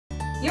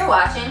You're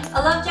watching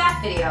a Love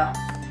Jack video,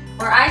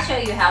 where I show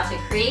you how to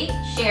create,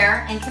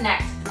 share, and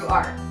connect through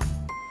art.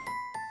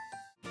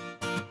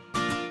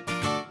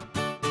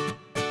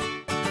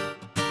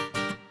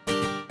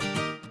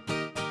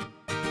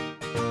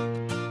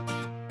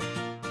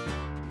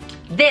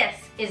 This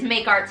is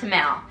Make Art to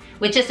Mail.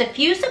 With just a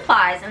few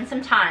supplies and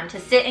some time to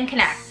sit and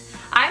connect,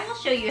 I will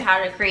show you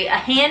how to create a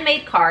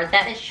handmade card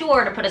that is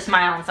sure to put a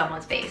smile on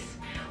someone's face.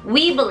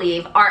 We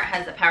believe art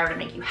has the power to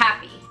make you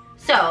happy.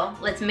 So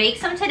let's make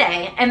some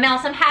today and mail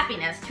some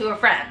happiness to a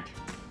friend.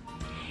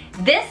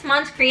 This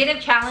month's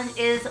creative challenge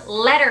is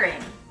lettering.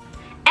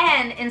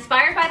 And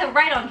inspired by the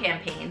Write On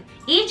campaign,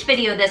 each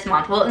video this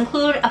month will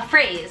include a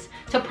phrase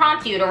to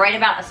prompt you to write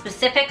about a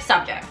specific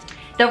subject.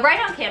 The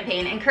Write On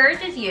campaign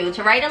encourages you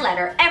to write a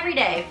letter every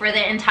day for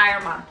the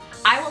entire month.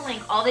 I will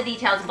link all the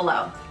details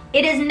below.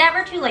 It is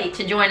never too late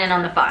to join in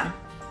on the fun.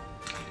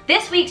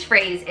 This week's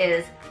phrase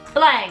is,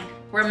 blank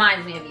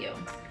reminds me of you.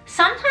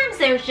 Sometimes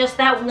there's just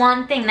that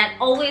one thing that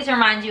always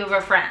reminds you of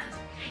a friend.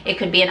 It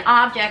could be an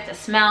object, a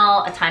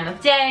smell, a time of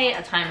day,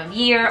 a time of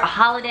year, a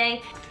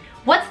holiday.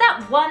 What's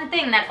that one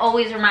thing that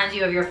always reminds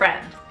you of your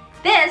friend?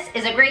 This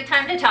is a great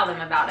time to tell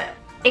them about it.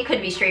 It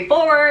could be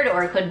straightforward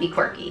or it could be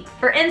quirky.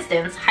 For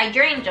instance,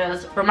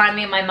 hydrangeas remind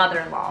me of my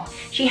mother-in-law.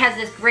 She has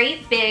this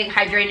great big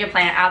hydrangea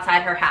plant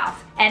outside her house.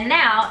 And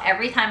now,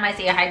 every time I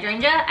see a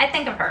hydrangea, I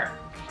think of her.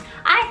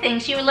 I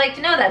think she would like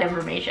to know that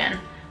information.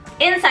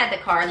 Inside the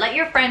card, let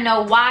your friend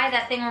know why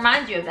that thing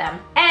reminds you of them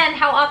and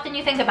how often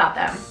you think about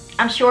them.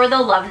 I'm sure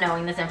they'll love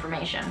knowing this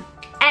information.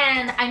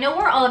 And I know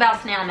we're all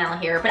about snail mail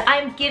here, but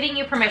I'm giving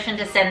you permission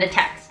to send a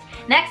text.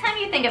 Next time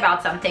you think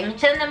about something,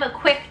 send them a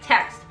quick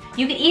text.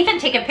 You can even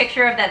take a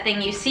picture of that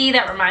thing you see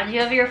that reminds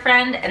you of your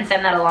friend and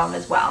send that along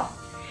as well.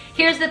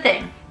 Here's the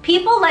thing,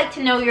 people like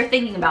to know you're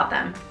thinking about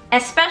them,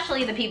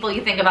 especially the people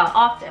you think about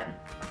often.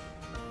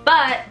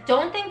 But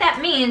don't think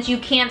that means you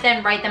can't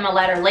then write them a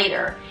letter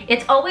later.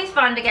 It's always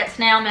fun to get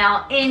snail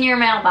mail in your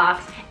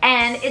mailbox,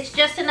 and it's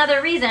just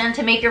another reason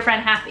to make your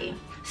friend happy.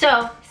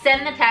 So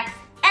send the text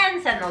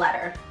and send the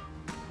letter.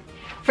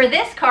 For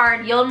this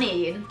card, you'll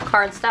need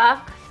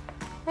cardstock,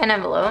 an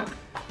envelope,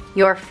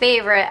 your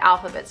favorite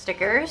alphabet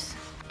stickers,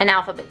 an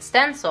alphabet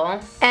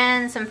stencil,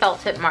 and some felt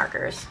tip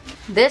markers.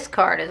 This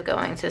card is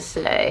going to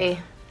say,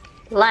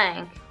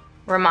 blank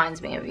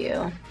reminds me of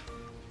you.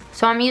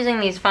 So I'm using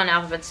these fun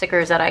alphabet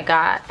stickers that I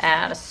got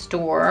at a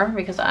store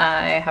because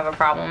I have a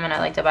problem and I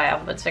like to buy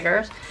alphabet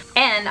stickers.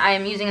 And I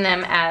am using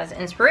them as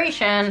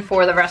inspiration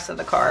for the rest of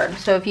the card.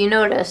 So if you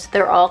notice,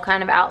 they're all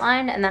kind of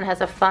outlined and then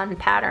has a fun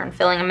pattern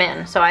filling them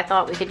in. So I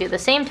thought we could do the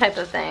same type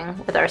of thing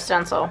with our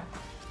stencil.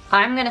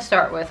 I'm gonna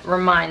start with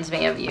reminds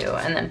me of you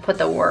and then put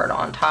the word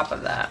on top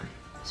of that.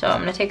 So I'm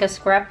gonna take a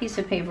scrap piece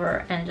of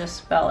paper and just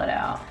spell it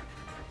out.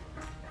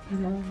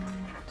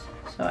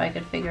 So I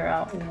could figure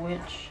out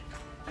which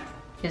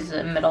is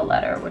the middle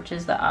letter, which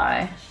is the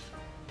I.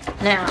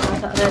 Now,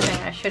 the other thing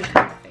I should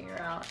kind of figure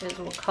out is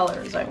what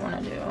colors I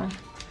want to do.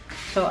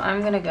 So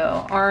I'm gonna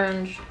go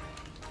orange,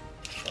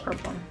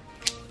 purple,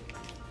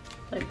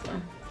 light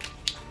blue.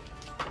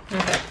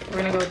 Okay, we're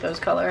gonna go with those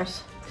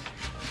colors.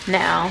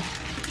 Now,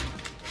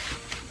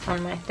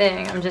 on my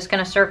thing, I'm just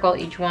gonna circle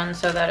each one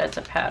so that it's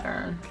a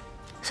pattern.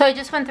 So I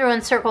just went through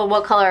and circled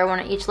what color I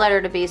wanted each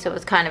letter to be so it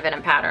was kind of in a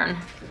pattern.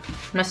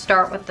 I'm gonna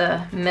start with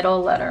the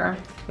middle letter,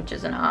 which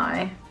is an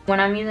I. When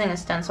I'm using a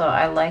stencil,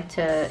 I like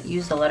to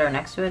use the letter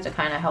next to it to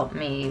kind of help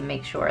me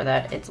make sure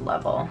that it's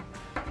level.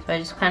 So I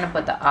just kind of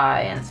put the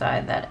I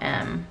inside that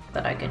M,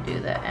 but I could do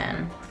the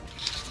N.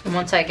 And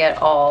once I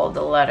get all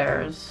the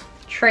letters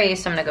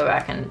traced, I'm gonna go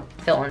back and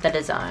fill in the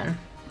design.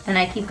 And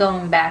I keep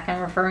going back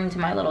and referring to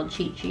my little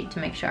cheat sheet to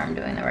make sure I'm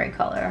doing the right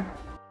color.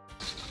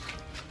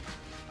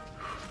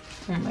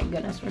 Oh my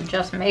goodness, we're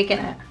just making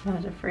it. I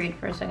was afraid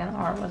for a second the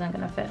art wasn't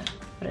gonna fit,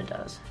 but it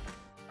does.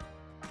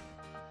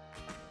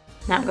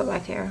 Now go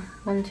back here.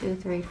 1, 2,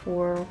 3,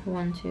 4,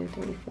 1, 2,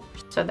 3, 4.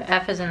 So the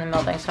F is in the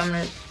middle thing, so I'm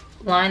gonna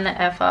line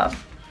the F up,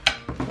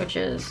 which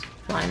is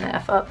line the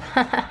F up,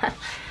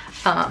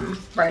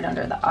 right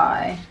under the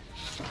I.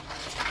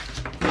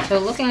 So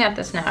looking at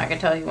this now, I can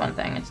tell you one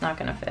thing, it's not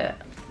gonna fit.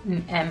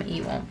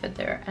 M-E won't fit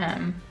there,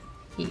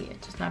 M-E,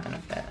 it's just not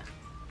gonna fit.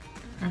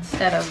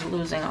 Instead of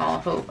losing all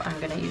hope, I'm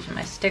gonna use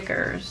my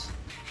stickers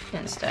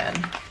instead,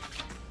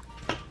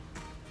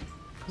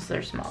 because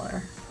they're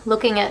smaller.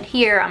 Looking at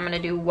here, I'm gonna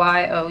do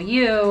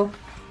Y-O-U,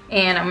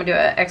 and I'm gonna do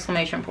an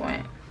exclamation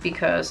point,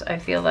 because I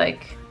feel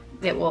like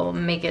it will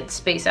make it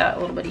space out a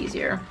little bit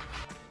easier.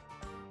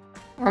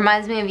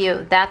 Reminds me of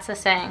you, that's the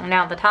saying.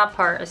 Now the top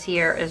part is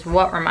here is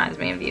what reminds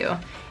me of you.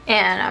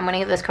 And I'm gonna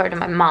give this card to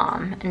my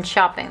mom, and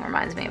shopping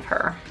reminds me of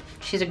her.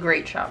 She's a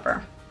great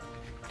shopper.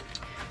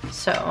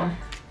 So,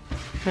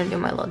 I'm gonna do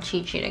my little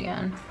cheat sheet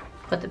again.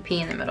 Put the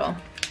P in the middle.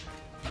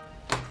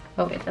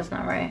 Oh wait, that's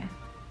not right.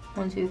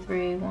 1, 2,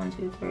 3, 1,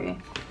 2, 3.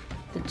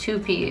 The 2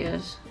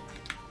 P's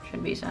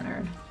should be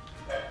centered.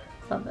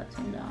 Love that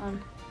seam down.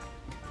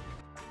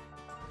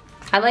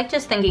 I like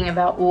just thinking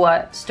about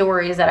what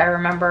stories that I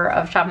remember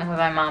of shopping with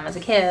my mom as a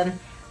kid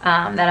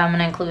that I'm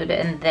gonna include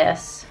in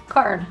this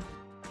card.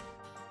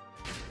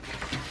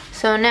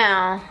 So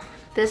now,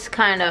 this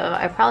kind of,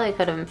 I probably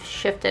could have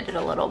shifted it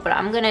a little, but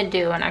I'm gonna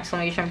do an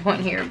exclamation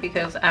point here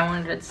because I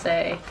wanted to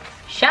say,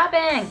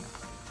 shopping!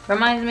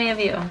 Reminds me of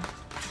you.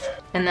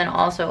 And then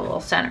also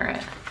we'll center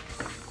it.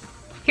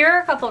 Here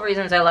are a couple of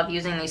reasons I love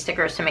using these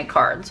stickers to make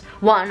cards.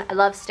 One, I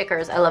love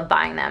stickers, I love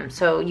buying them.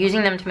 So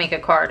using them to make a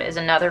card is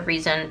another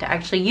reason to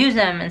actually use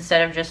them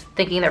instead of just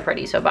thinking they're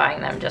pretty, so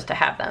buying them just to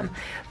have them.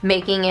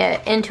 Making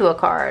it into a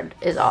card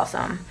is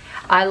awesome.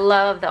 I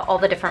love all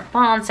the different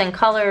fonts and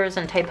colors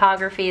and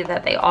typography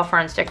that they offer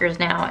on stickers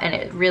now, and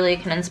it really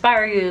can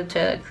inspire you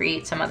to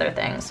create some other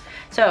things.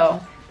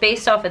 So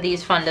based off of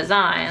these fun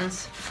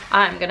designs,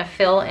 I'm gonna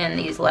fill in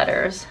these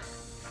letters.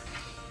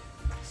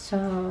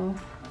 So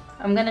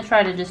I'm gonna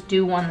try to just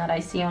do one that I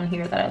see on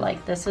here that I like.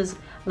 I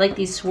like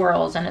these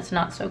swirls and it's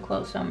not so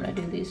close, so I'm gonna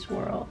do these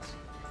swirls.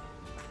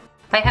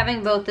 By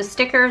having both the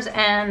stickers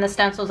and the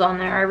stencils on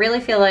there, I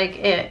really feel like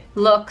it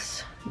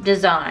looks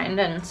designed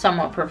and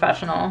somewhat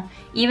professional.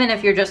 Even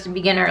if you're just a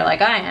beginner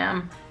like I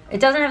am, it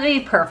doesn't have to be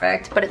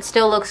perfect, but it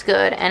still looks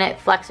good and it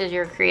flexes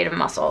your creative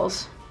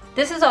muscles.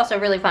 This is also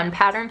really fun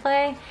pattern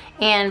play,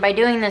 and by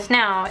doing this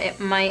now, it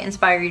might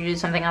inspire you to do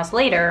something else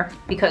later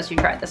because you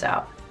tried this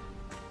out.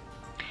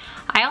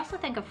 I also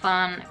think a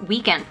fun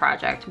weekend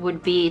project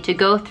would be to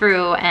go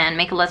through and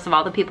make a list of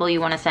all the people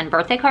you want to send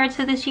birthday cards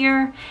to this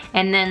year,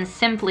 and then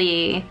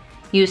simply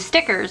use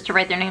stickers to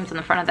write their names on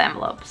the front of the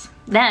envelopes.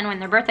 Then when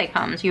their birthday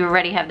comes, you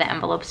already have the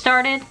envelope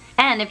started,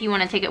 and if you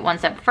want to take it one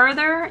step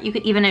further, you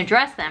could even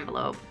address the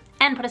envelope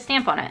and put a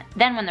stamp on it.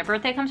 Then when their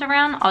birthday comes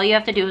around, all you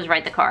have to do is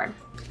write the card.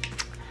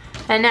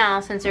 And now,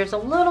 since there's a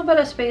little bit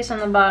of space on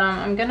the bottom,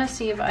 I'm gonna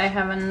see if I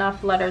have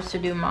enough letters to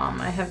do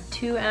mom. I have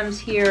 2 M's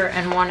here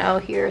and 1 O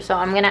here, so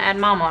I'm gonna add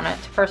mom on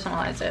it to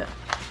personalize it.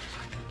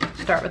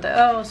 Start with the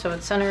O, so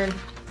it's centered.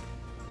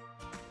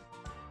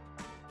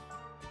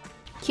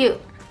 Cute,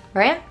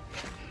 right?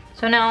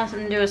 So now I'm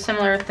gonna do a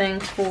similar thing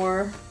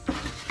for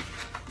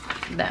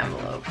the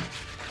envelope.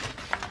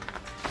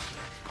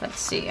 Let's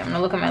see, I'm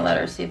gonna look at my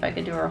letters, see if I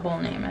could do her whole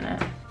name in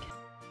it.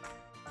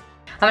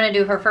 I'm gonna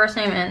do her first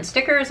name in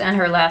stickers and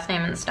her last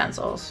name in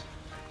stencils.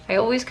 I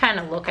always kind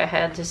of look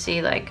ahead to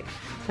see, like,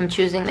 I'm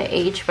choosing the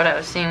H, but I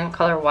was seeing what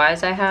color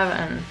Y's I have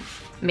and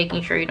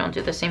making sure you don't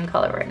do the same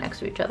color right next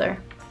to each other.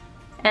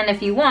 And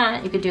if you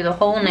want, you could do the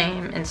whole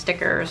name in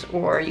stickers,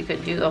 or you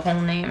could do the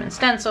whole name in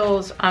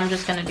stencils. I'm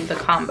just gonna do the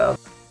combo.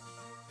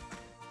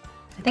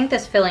 I think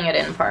this filling it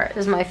in part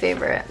is my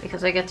favorite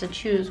because I get to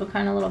choose what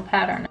kind of little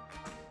pattern.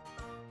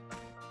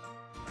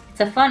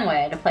 It's a fun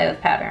way to play with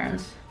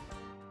patterns.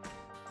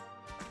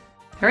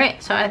 All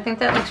right, so I think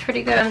that looks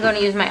pretty good. I'm going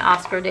to use my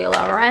Oscar de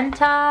la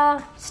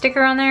Renta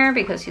sticker on there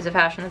because he's a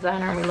fashion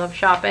designer and we love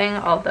shopping.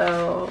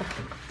 Although,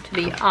 to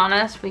be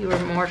honest, we were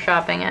more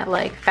shopping at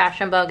like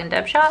Fashion Bug and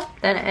Deb Shop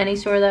than any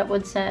store that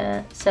would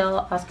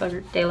sell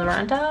Oscar de la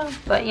Renta.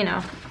 But you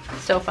know,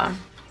 still fun.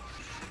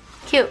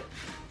 Cute.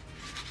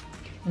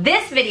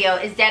 This video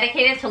is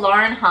dedicated to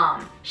Lauren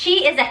Hom.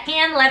 She is a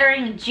hand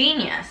lettering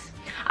genius.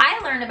 I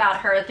learned about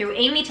her through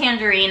Amy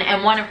Tangerine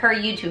and one of her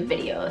YouTube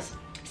videos.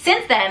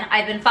 Since then,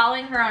 I've been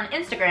following her on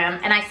Instagram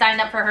and I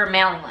signed up for her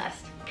mailing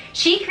list.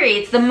 She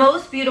creates the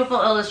most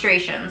beautiful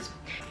illustrations.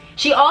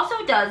 She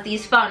also does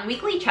these fun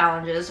weekly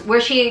challenges where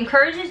she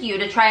encourages you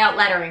to try out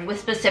lettering with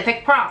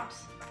specific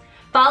prompts.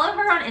 Follow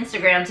her on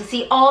Instagram to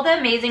see all the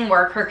amazing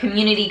work her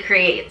community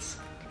creates.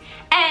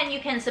 And you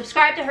can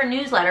subscribe to her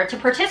newsletter to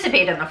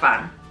participate in the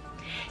fun.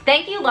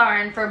 Thank you,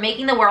 Lauren, for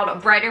making the world a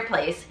brighter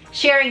place,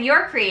 sharing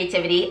your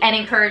creativity and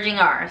encouraging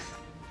ours.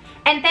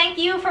 And thank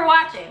you for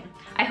watching.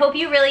 I hope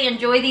you really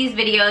enjoy these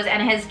videos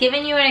and it has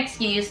given you an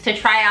excuse to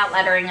try out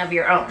lettering of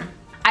your own.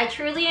 I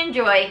truly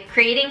enjoy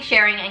creating,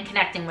 sharing, and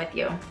connecting with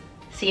you.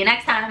 See you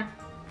next time.